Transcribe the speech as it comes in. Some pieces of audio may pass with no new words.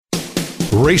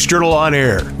Race Journal On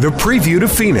Air, the preview to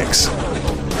Phoenix.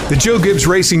 The Joe Gibbs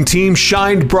Racing team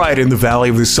shined bright in the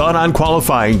Valley of the Sun on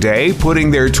qualifying day,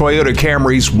 putting their Toyota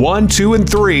Camrys 1, 2, and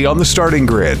 3 on the starting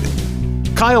grid.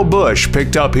 Kyle Busch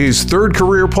picked up his third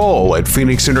career pole at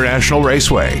Phoenix International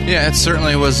Raceway. Yeah, it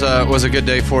certainly was a good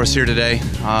day for us here today.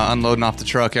 Unloading off the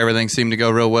truck, everything seemed to go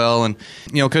real well, and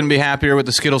couldn't be happier with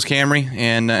the Skittles Camry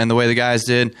and the way the guys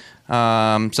did.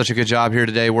 Such a good job here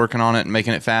today working on it and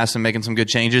making it fast and making some good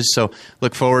changes. So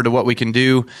look forward to what we can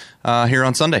do here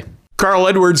on Sunday. Carl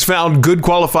Edwards found good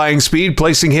qualifying speed,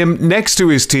 placing him next to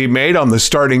his teammate on the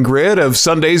starting grid of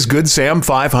Sunday's Good Sam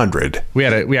 500. We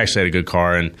actually had a good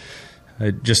car and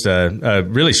just a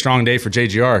really strong day for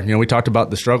JGR. We talked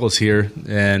about the struggles here,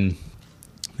 and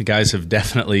the guys have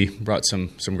definitely brought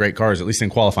some great cars, at least in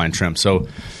qualifying trim. So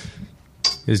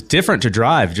it's different to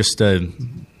drive.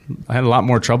 I had a lot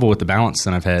more trouble with the balance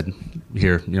than I've had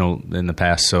here, in the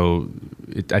past. So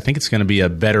I think it's going to be a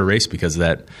better race because of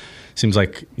that. Seems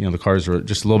like the cars are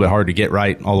just a little bit hard to get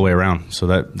right all the way around. So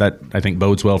that I think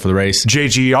bodes well for the race.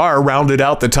 JGR rounded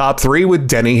out the top three with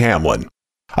Denny Hamlin.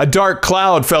 A dark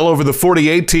cloud fell over the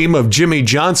 48 team of Jimmy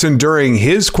Johnson during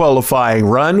his qualifying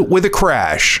run with a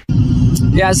crash.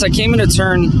 Yeah, as I came into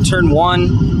turn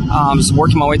one, I was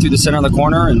working my way through the center of the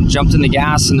corner and jumped in the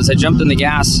gas. And as I jumped in the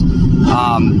gas,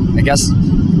 I guess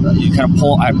you kind of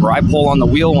pull on the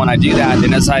wheel when I do that.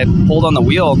 And as I pulled on the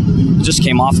wheel, it just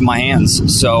came off in my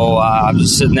hands. So I'm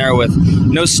just sitting there with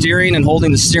no steering and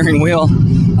holding the steering wheel,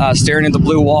 staring at the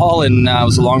blue wall, and I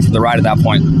was along for the ride at that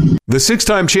point. The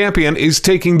six-time champion is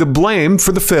taking the blame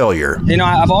for the failure.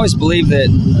 I've always believed that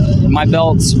my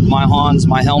belts, my Hans,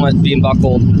 my helmet being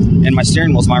buckled, and my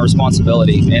steering wheel is my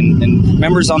responsibility. And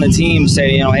members on the team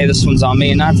say, hey, this one's on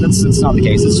me. And that's not the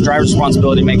case. It's the driver's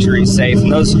responsibility to make sure he's safe. And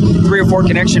those 3 or 4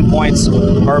 connection points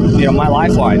are, my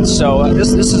lifeline. So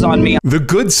this is on me. The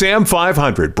Good Sam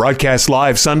 500 broadcast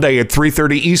live Sunday at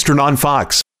 3:30 Eastern on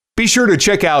Fox. Be sure to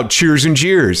check out Cheers and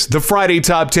Jeers, the Friday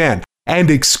Top 10,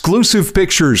 and exclusive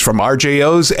pictures from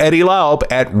RJO's Eddie Laub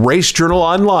at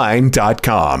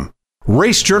RaceJournalOnline.com.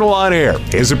 Race Journal On Air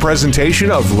is a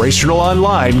presentation of Race Journal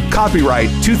Online,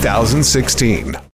 copyright 2016.